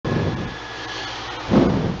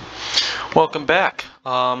Welcome back,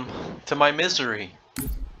 to my misery.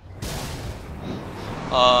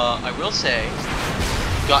 I will say,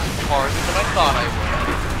 gotten farther than I thought I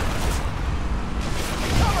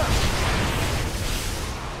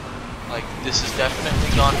would. Like, this has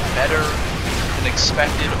definitely gone better than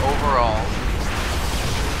expected overall.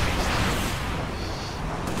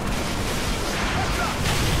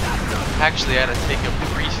 Actually, I had to take a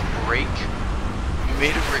brief break. We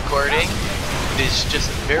made a recording. It is just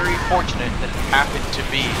very fortunate that it happened to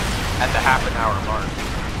be at the half-an-hour mark.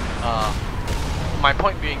 My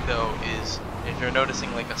point being, though, is if you're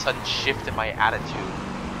noticing like a sudden shift in my attitude,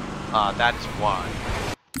 that is why.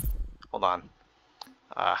 Hold on.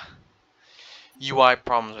 UI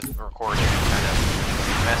problems with the recording. Kind of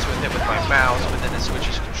mess with it with my mouse, but then it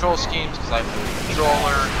switches control schemes because I'm the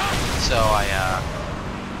controller. So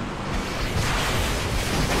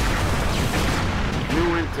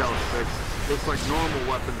New intel, 6. Looks like normal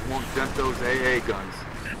weapons won't dent those AA guns.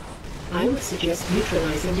 I would suggest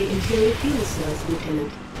neutralizing the interior fuel cells,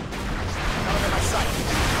 Lieutenant.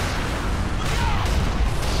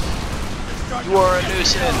 You are a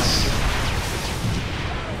nuisance.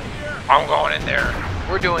 I'm going in there.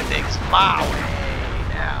 We're doing things my way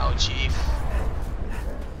now, Chief.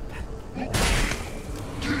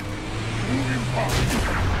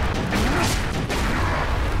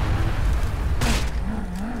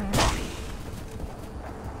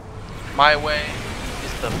 My way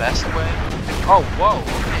is the best way. Oh, whoa,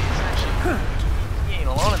 okay, it's actually, he ain't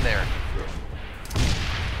alone in there.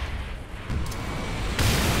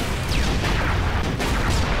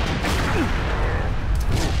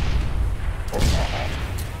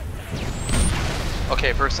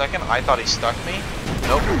 Okay, for a second, I thought he stuck me.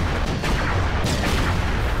 Nope.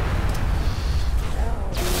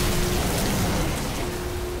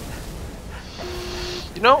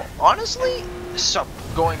 You know, honestly,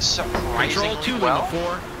 going surprisingly Control 2 well.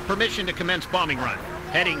 Lima 4, permission to commence bombing run.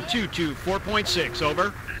 Heading 224.6,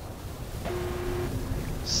 over.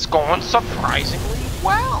 It's going surprisingly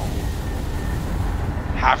well.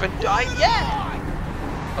 Haven't died yet.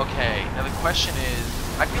 Okay, now the question is,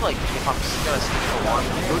 I feel like if I'm just gonna stick to one,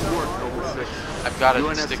 Good work, over 6. I've got to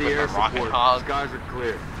UNSC stick with air the rocket support. hog Skies are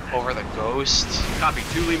clear. over the ghost. Copy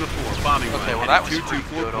 2 Lima 4, bombing run. Okay, well that was Heading pretty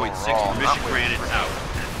good 224.6, overall. permission granted, out.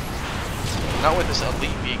 Not with this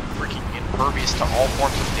elite being freaking impervious to all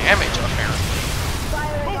forms of damage, apparently.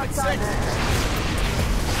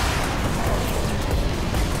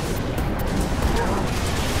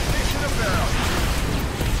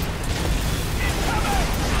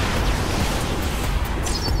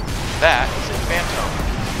 That is a phantom.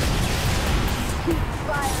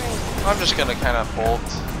 I'm just gonna kind of bolt.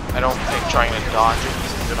 I don't think trying to dodge it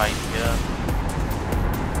is a good idea.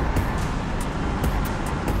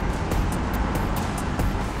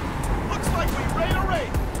 Looks like we raid a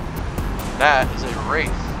raid. That is a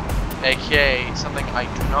wraith, aka something I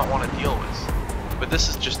do not want to deal with. But this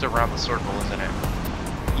is just around the circle, isn't it?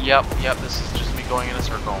 Yep, this is just me going in a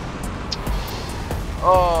circle.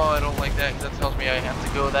 Oh, I don't like that because that tells me I have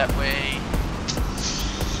to go that way.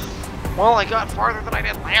 Well, I got farther than I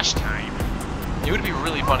did last time. It would be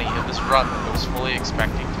really funny if this run that I was fully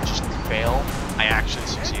expecting to just fail, I actually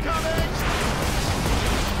succeeded.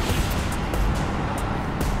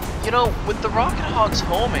 You know, with the rocket hogs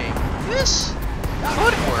homing, this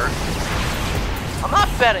could work. I'm not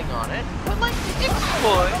betting on it, but like, it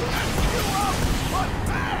could.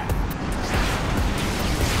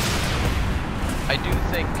 I do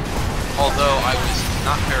think, although I was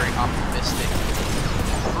not very optimistic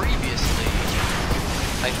previously,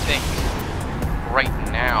 I think right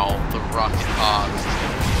now the rocket hog is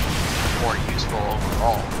going to be more useful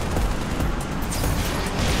overall.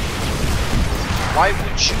 Why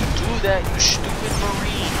would you do that, you stupid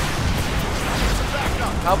Marine?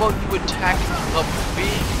 How about you attack the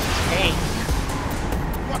big tank?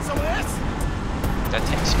 Want some of this? That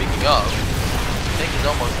tank, speaking of, the tank is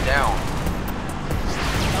almost down.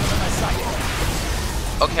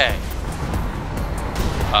 Okay.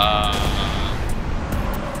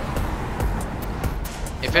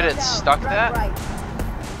 If it had stuck that,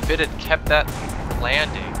 if it had kept that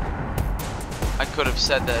landing, I could have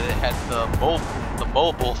said that it had the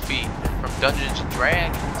mobile feat from Dungeons and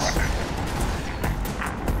Dragons.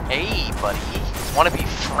 Hey, buddy, wanna be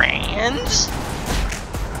friends?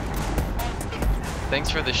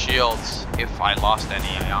 Thanks for the shields. If I lost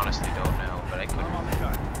any, I honestly don't know, but I couldn't.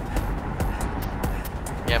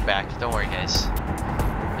 Yeah, I'm back. Don't worry, guys.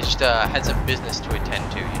 I just had some business to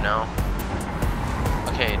attend to, you know?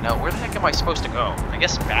 Okay, now where the heck am I supposed to go? I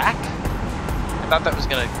guess back? I thought that was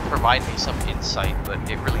gonna provide me some insight, but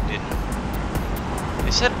it really didn't.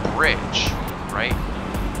 They said bridge, right?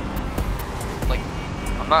 Like,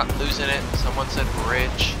 I'm not losing it. Someone said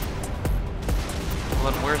bridge.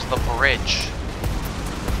 Well, then where's the bridge?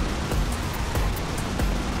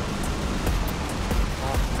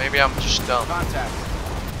 Well, maybe I'm just dumb. Contact.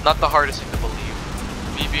 Not the hardest thing to believe.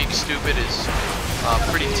 Me being stupid is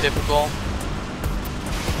pretty typical.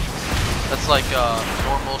 That's like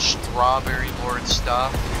normal strawberry lord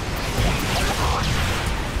stuff.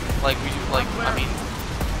 I mean,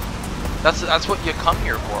 that's what you come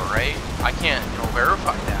here for, right? I can't,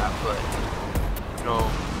 verify that, but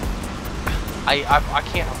I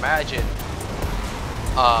can't imagine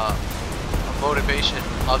a motivation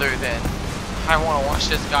other than I want to watch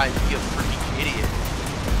this guy be a freaking idiot.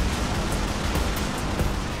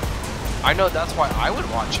 I know that's why I would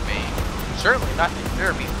watch me. Certainly not to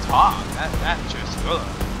hear me talk. That just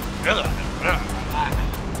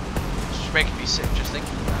just making me sick just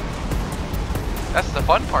thinking about it. That's the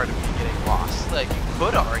fun part of me getting lost. Like, you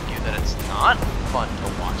could argue that it's not fun to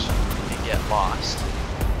watch me get lost,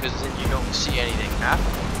 because then you don't see anything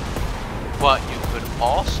happening. But you could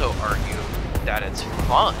also argue that it's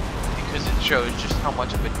fun, because it shows just how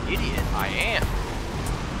much of an idiot I am.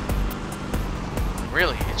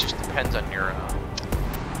 Really, it just depends on your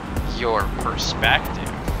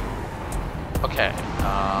perspective. Okay,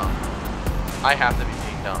 I have to be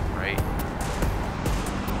being dumb, right?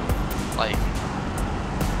 Like,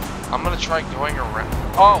 I'm gonna try going around.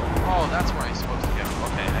 Oh, that's where I'm supposed to go.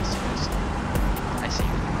 Okay, I see.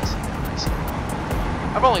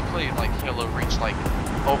 I've only played like Halo Reach like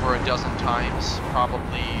over a dozen times,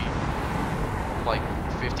 probably like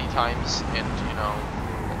 50 times, and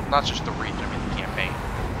not just the Reach, I mean the campaign.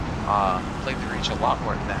 Played the Reach a lot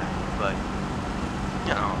more than that, but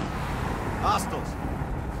Hostiles.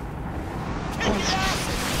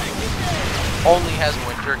 only has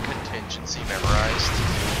winter contingency memorized.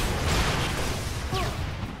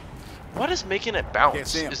 What is making it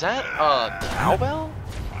bounce? Is that cowbell?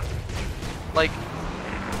 Like,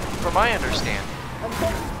 from my understanding,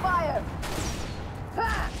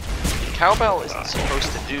 cowbell isn't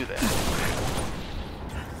supposed to do that.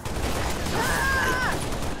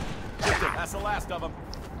 That's the last of them.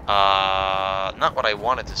 Not what I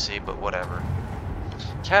wanted to see, but whatever.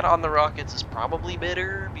 Cat on the rockets is probably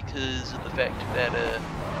better because of the fact that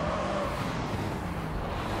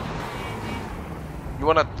you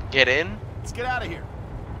want to get in? Let's get out of here.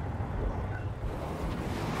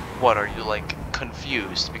 What, are you like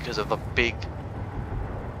confused because of the big...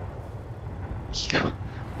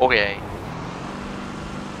 Okay.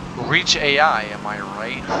 Reach AI, am I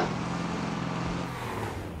right?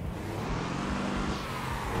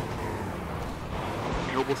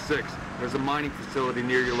 Noble 6, there's a mining facility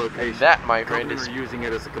near your location. That, my friend, Covenant is... are using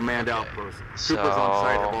it as a command outpost. So... Troopers on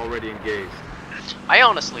site have already engaged. I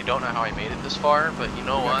honestly don't know how I made it this far, but you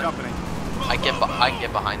know what? Company. I can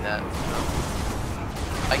get behind that.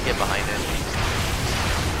 I can get behind it.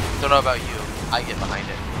 Don't know about you. I get behind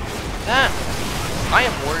it. That, I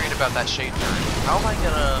am worried about that shade turret. How am I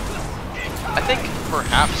gonna... I think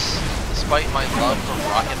perhaps, despite my love for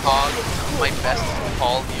Rocket Hog, my best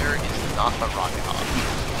call here is not the Rocket Hog.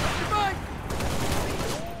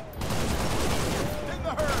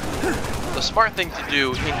 The smart thing to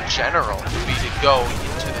do in general would be to go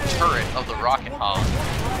into the turret of the Rocket Hog,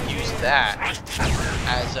 use that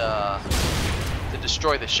as to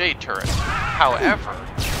destroy the shade turret. However,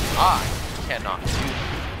 I cannot do that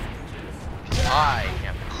because I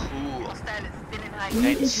am cool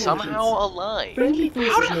and somehow alive. Friendly How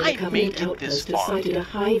forces did near the I Covenant make it this outpost have far? sighted a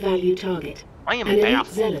high-value target. I am An elite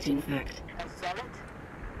baffled. zealot, in fact. A zealot?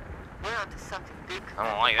 We're onto something big. I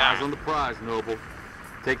don't like Eyes that. on the prize, Noble.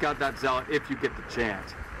 Take out that zealot if you get the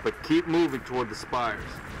chance, but keep moving toward the spires.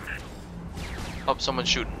 Oh, someone's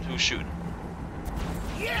shooting. Who's shooting?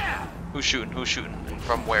 Yeah. Who's shooting? Who's shooting?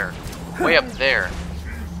 From where? Way up there.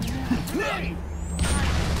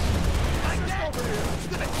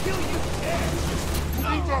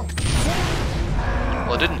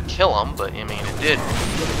 Well, it didn't kill him, but I mean, it did.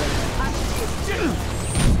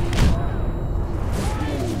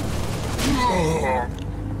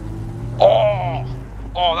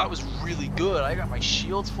 Oh, that was really good. I got my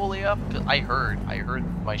shields fully up. I heard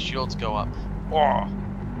my shields go up. Oh,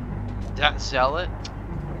 that zealot.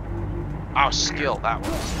 Oh, skill that was.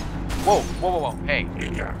 Whoa, whoa, whoa, whoa. Hey,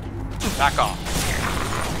 back off.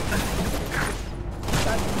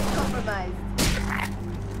 Compromised.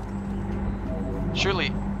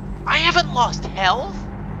 Surely, I haven't lost health?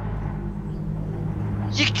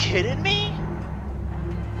 You kidding me?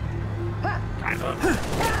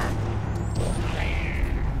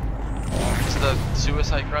 Is the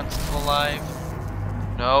suicide grunt still alive?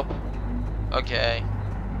 Nope. Okay.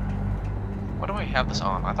 Why do I have this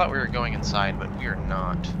on? I thought we were going inside, but we are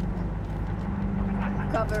not.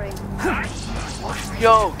 Covering.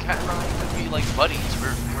 Yo, Cat and I could be like buddies.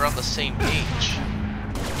 We're on the same page.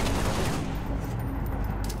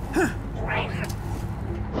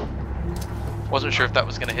 Wasn't sure if that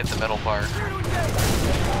was gonna hit the metal bar. Again,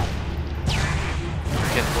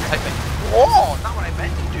 we'll type it. Whoa! Not what I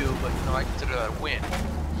meant to do, but you know, I consider that a win.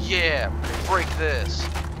 Yeah, break this.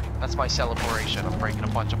 That's my celebration. I'm breaking a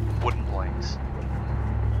bunch of wooden planks.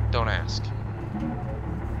 Don't ask.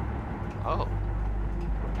 Oh.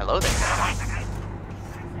 Hello there.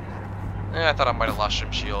 I thought I might have lost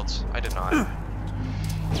some shields. I did not.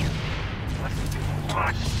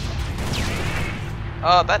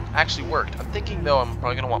 That actually worked. I'm thinking though I'm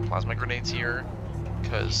probably gonna want plasma grenades here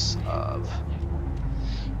because of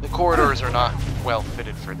the corridors are not well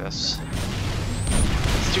fitted for this.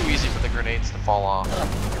 It's too easy for the grenades to fall off.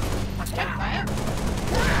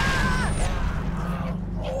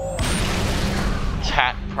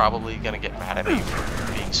 Cat probably gonna get mad at me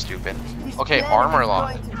for being stupid. Okay, armor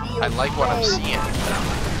lock. I like what I'm seeing.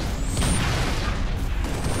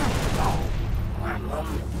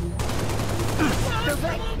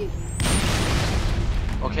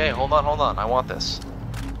 Okay, hold on. I want this.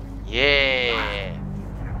 Yeah.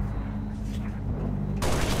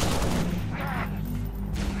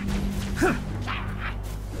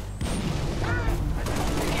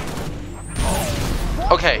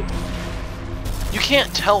 Okay. You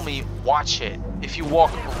can't tell me watch it if you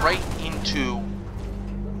walk right into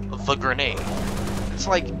the grenade. It's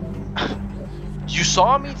like you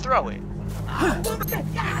saw me throw it.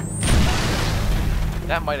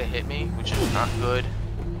 That might have hit me, which is not good.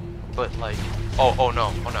 But like, oh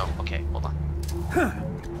no. Okay, hold on.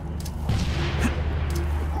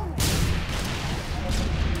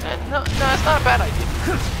 No, it's not a bad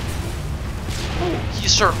idea. He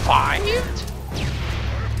survived?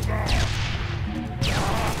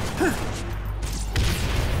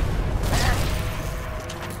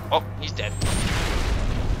 Oh, he's dead.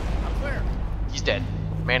 He's dead.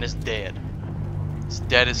 Man is dead. As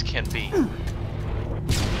dead as can be.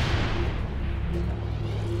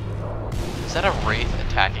 Is that a wraith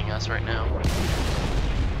attacking us right now?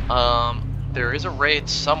 There is a wraith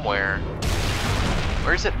somewhere.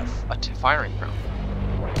 Where is it firing from?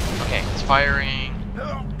 Okay, it's firing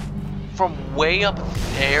from way up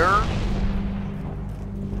there.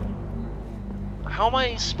 How am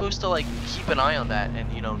I supposed to like keep an eye on that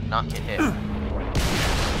and, you know, not get hit? I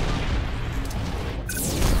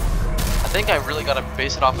think I really gotta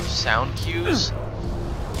base it off of sound cues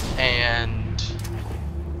and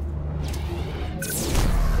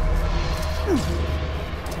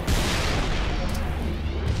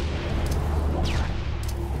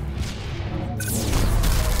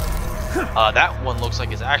that one looks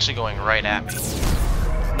like it's actually going right at me.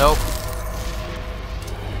 Nope.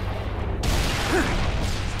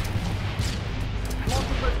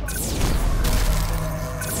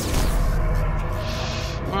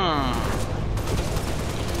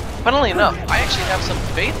 Funnily enough, I actually have some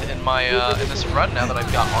faith in my in this run now that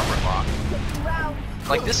I've got armor lock.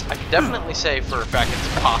 Like this, I can definitely say for a fact it's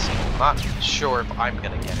possible. I'm not sure if I'm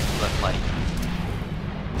gonna get it, but like.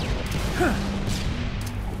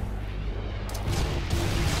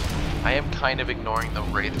 I am kind of ignoring the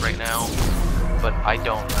wraith right now, but I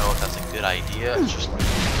don't know if that's a good idea. It's just like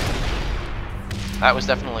that was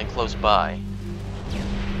definitely close by.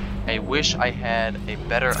 I wish I had a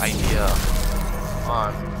better idea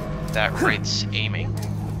on that wraith's aiming.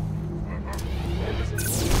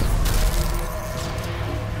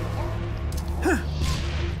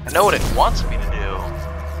 I know what it wants me to do.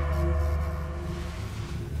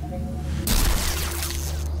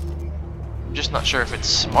 I'm just not sure if it's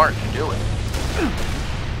smart to do it.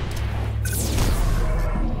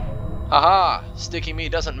 Haha! Sticky me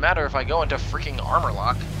doesn't matter if I go into freaking armor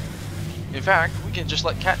lock. In fact, we can just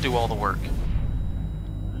let Cat do all the work.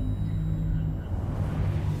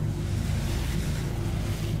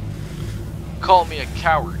 Call me a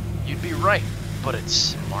coward. You'd be right, but it's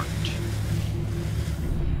smart.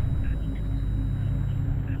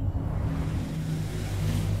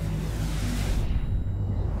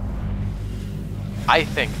 I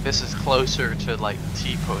think this is closer to like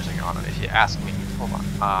T-posing on it, if you ask me. Hold on.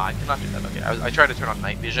 I cannot do that. Okay, I tried to turn on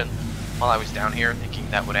night vision while I was down here, thinking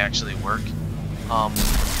that would actually work.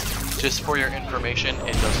 Just for your information,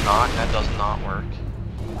 it does not. That does not work.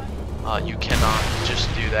 You cannot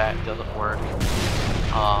just do that. It doesn't work.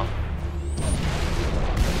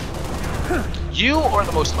 You are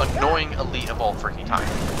the most annoying elite of all freaking time.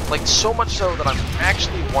 Like, so much so that I'm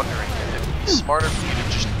actually wondering if be smarter for you to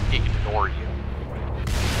just ignore you.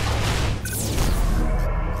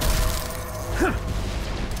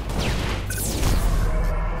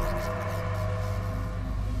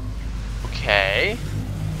 Okay.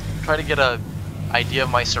 Try to get a idea of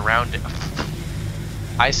my surroundings.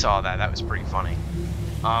 I saw that. That was pretty funny.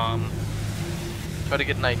 Try to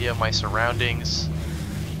get an idea of my surroundings.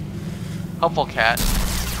 Helpful cat.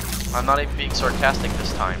 I'm not even being sarcastic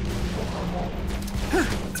this time.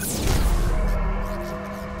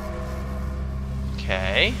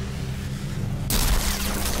 Okay.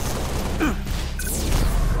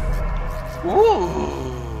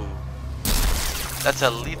 Ooh. That's a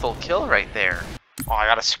lethal kill right there. Oh, I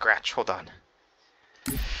got a scratch. Hold on.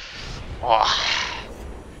 Oh.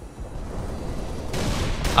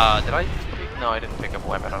 Did I? No, I didn't pick up a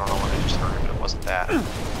weapon. I don't know what I just heard, but it wasn't that.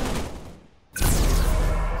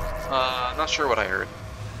 I'm not sure what I heard.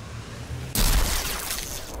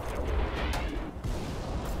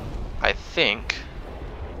 I think.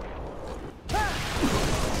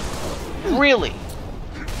 Really?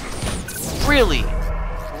 Really?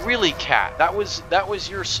 Really, Cat? That was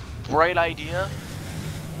your bright idea?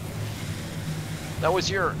 That was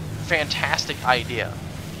your fantastic idea.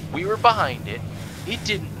 We were behind it. It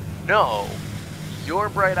didn't know. Your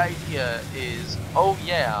bright idea is, oh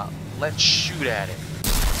yeah, let's shoot at it.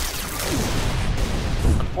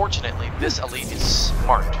 Unfortunately, this elite is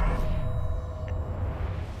smart.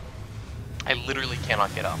 I literally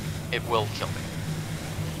cannot get up. It will kill me.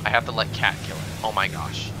 I have to let Cat kill it. Oh my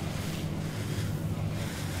gosh.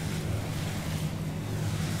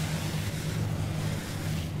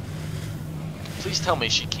 Please tell me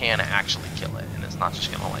she can actually kill it, and it's not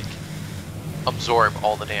just gonna, like, absorb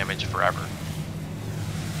all the damage forever.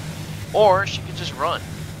 Or she could just run.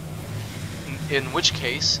 In which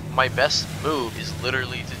case, my best move is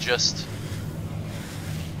literally to just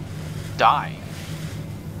die.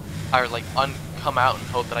 Or, like, come out and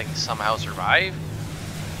hope that I can somehow survive.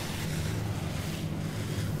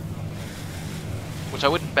 Which I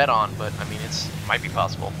wouldn't bet on, but, I mean, might be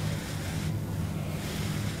possible.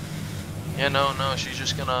 Yeah, no, she's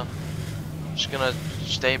just gonna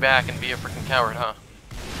stay back and be a freaking coward, huh?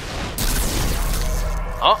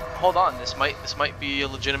 Oh, hold on, this might be a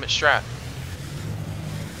legitimate strat.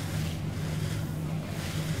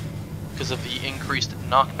 Because of the increased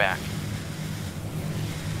knockback.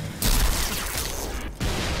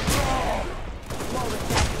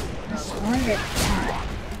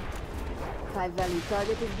 High-value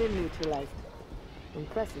target has been neutralized.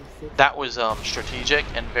 Impressive, Six. That was strategic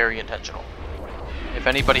and very intentional. If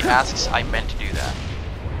anybody asks, I meant to do that.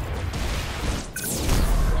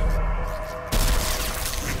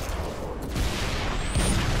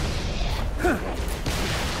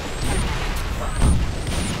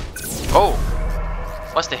 Oh!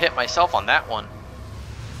 Must have hit myself on that one.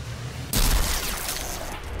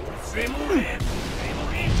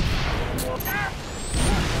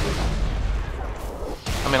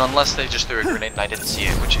 I mean, unless they just threw a grenade and I didn't see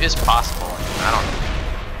it, which is possible. I don't know.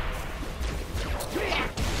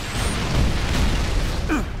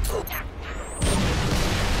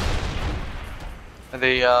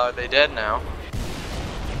 Are they dead now?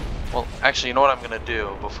 Well, actually, you know what I'm gonna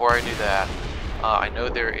do before I do that? I know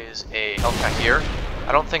there is a health pack here.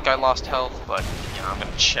 I don't think I lost health, but you know, I'm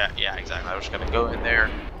gonna check. Yeah, exactly. I was just gonna go in there.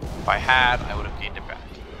 If I had, I would have gained it back.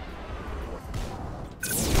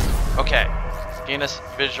 Okay. Gain a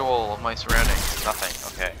visual of my surroundings. Nothing.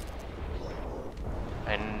 Okay.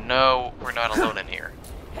 I know we're not alone in here.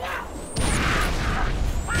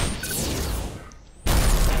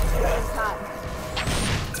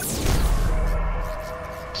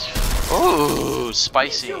 Ooh,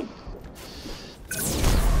 spicy.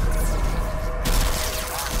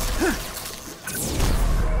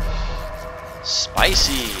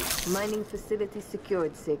 Spicy. Mining facility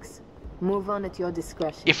secured, Six. Move on at your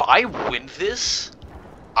discretion. If I win this,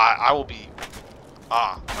 I will be...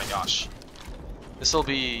 oh my gosh. This will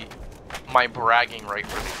be my bragging right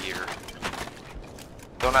for the year.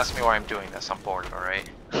 Don't ask me why I'm doing this, I'm bored, alright?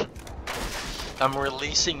 I'm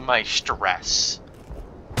releasing my stress.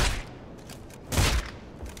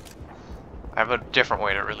 I have a different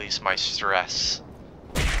way to release my stress.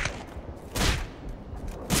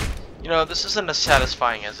 You know, this isn't as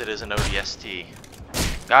satisfying as it is in ODST.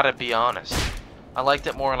 Gotta be honest. I liked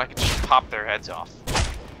it more when I could just pop their heads off.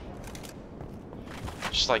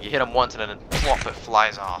 Just like you hit them once and then plop, it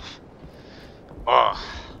flies off. Ugh.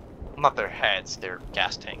 Not their heads, they're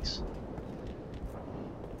gas tanks.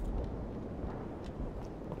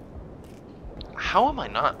 How am I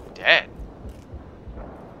not dead?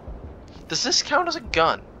 Does this count as a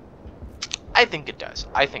gun? I think it does.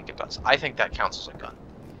 I think it does. I think that counts as a gun.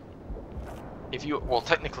 If you, well,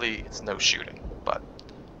 technically it's no shooting, but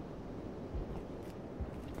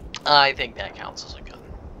I think that counts as a gun.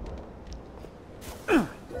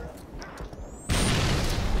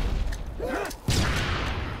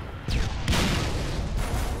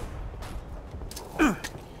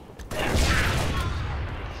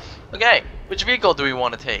 Okay, which vehicle do we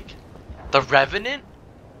want to take? The Revenant?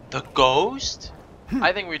 The Ghost?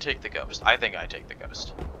 I think we take the Ghost. I think I take the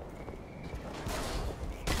Ghost.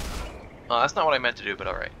 That's not what I meant to do, but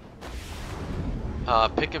alright.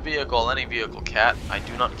 Pick a vehicle, any vehicle, cat. I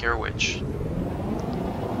do not care which.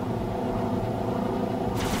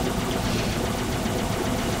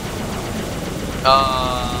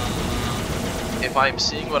 If I'm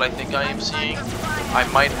seeing what I think I am seeing, I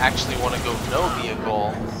might actually want to go no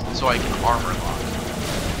vehicle so I can armor lock.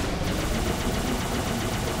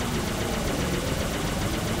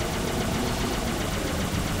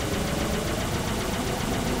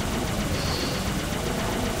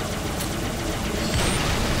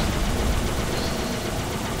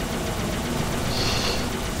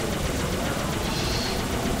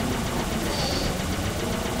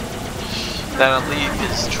 That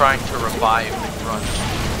elite is trying to revive the grunt.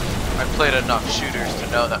 I've played enough shooters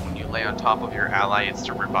to know that when you lay on top of your ally, it's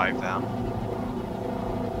to revive them.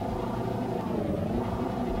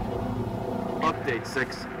 Update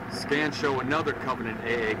 6. Scans show another Covenant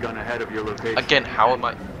AA gun ahead of your location. Again, how am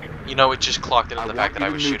I? You know, it just clocked into the fact that I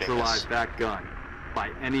was shooting neutralize this. that gun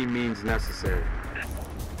by any means necessary.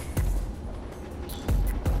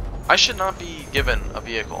 I should not be given a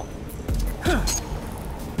vehicle.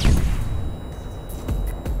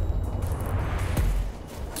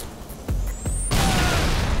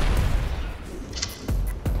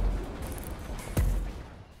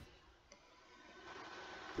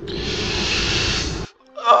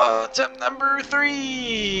 Attempt number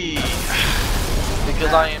 3!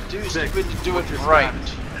 Because I am too stupid to do it right.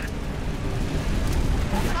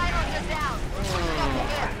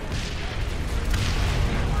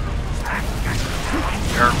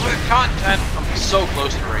 With content, I'm so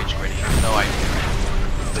close to rage quitting, I have no idea.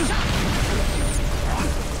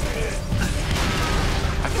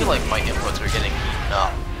 I feel like my inputs are getting eaten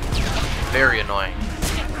up. Very annoying.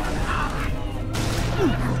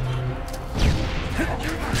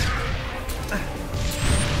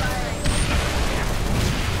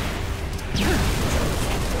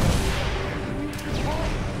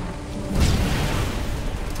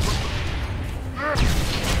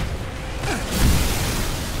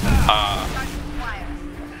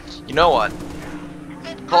 You know what?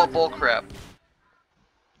 Call it bullcrap.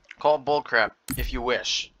 Call it bullcrap if you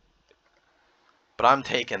wish. But I'm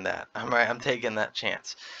taking that. I'm taking that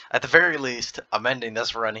chance. At the very least, I'm ending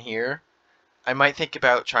this run here. I might think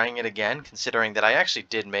about trying it again, considering that I actually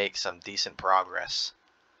did make some decent progress.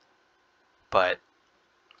 But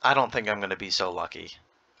I don't think I'm going to be so lucky.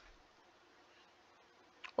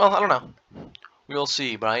 Well, I don't know. We'll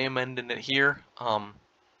see, but I am ending it here.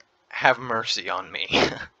 Have mercy on me.